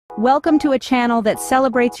Welcome to a channel that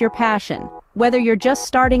celebrates your passion, whether you're just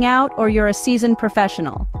starting out or you're a seasoned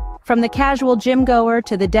professional. From the casual gym goer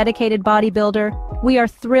to the dedicated bodybuilder, we are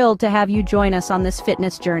thrilled to have you join us on this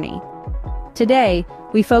fitness journey. Today,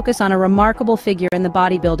 we focus on a remarkable figure in the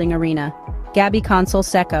bodybuilding arena, Gabi Consol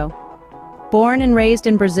Secco. Born and raised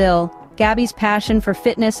in Brazil, Gabi's passion for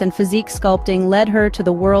fitness and physique sculpting led her to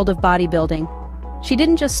the world of bodybuilding. She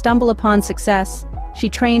didn't just stumble upon success, she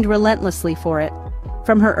trained relentlessly for it.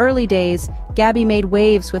 From her early days, Gabi made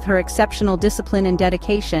waves with her exceptional discipline and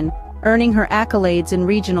dedication, earning her accolades in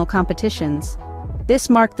regional competitions. This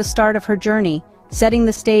marked the start of her journey, setting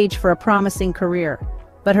the stage for a promising career.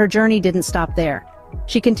 But her journey didn't stop there.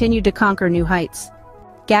 She continued to conquer new heights.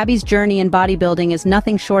 Gabi's journey in bodybuilding is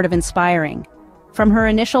nothing short of inspiring. From her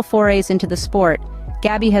initial forays into the sport,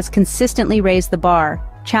 Gabi has consistently raised the bar,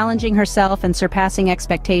 challenging herself and surpassing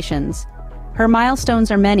expectations. Her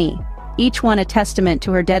milestones are many, each one a testament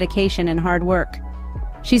to her dedication and hard work.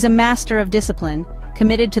 She's a master of discipline,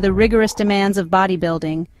 committed to the rigorous demands of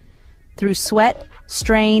bodybuilding. Through sweat,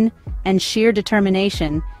 strain, and sheer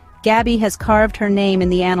determination, Gabi has carved her name in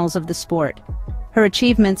the annals of the sport. Her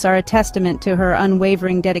achievements are a testament to her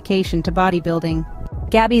unwavering dedication to bodybuilding.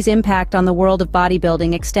 Gabi's impact on the world of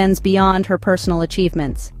bodybuilding extends beyond her personal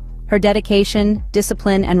achievements. Her dedication,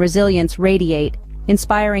 discipline, and resilience radiate,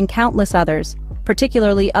 inspiring countless others,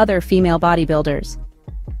 particularly other female bodybuilders.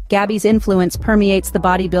 Gabi's influence permeates the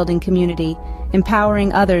bodybuilding community,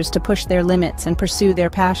 empowering others to push their limits and pursue their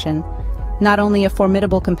passion. Not only a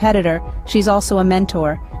formidable competitor, she's also a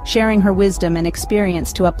mentor, sharing her wisdom and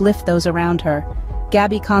experience to uplift those around her.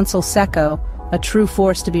 Gabi Consol Secco, a true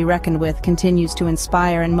force to be reckoned with, continues to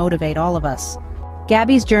inspire and motivate all of us.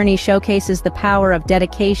 Gabi's journey showcases the power of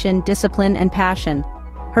dedication, discipline, and passion.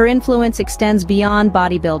 Her influence extends beyond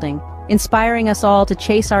bodybuilding, inspiring us all to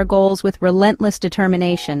chase our goals with relentless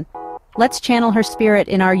determination. Let's channel her spirit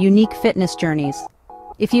in our unique fitness journeys.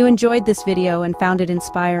 If you enjoyed this video and found it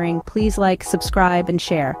inspiring, please like, subscribe, and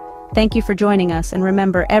share. Thank you for joining us, and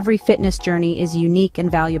remember, every fitness journey is unique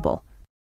and valuable.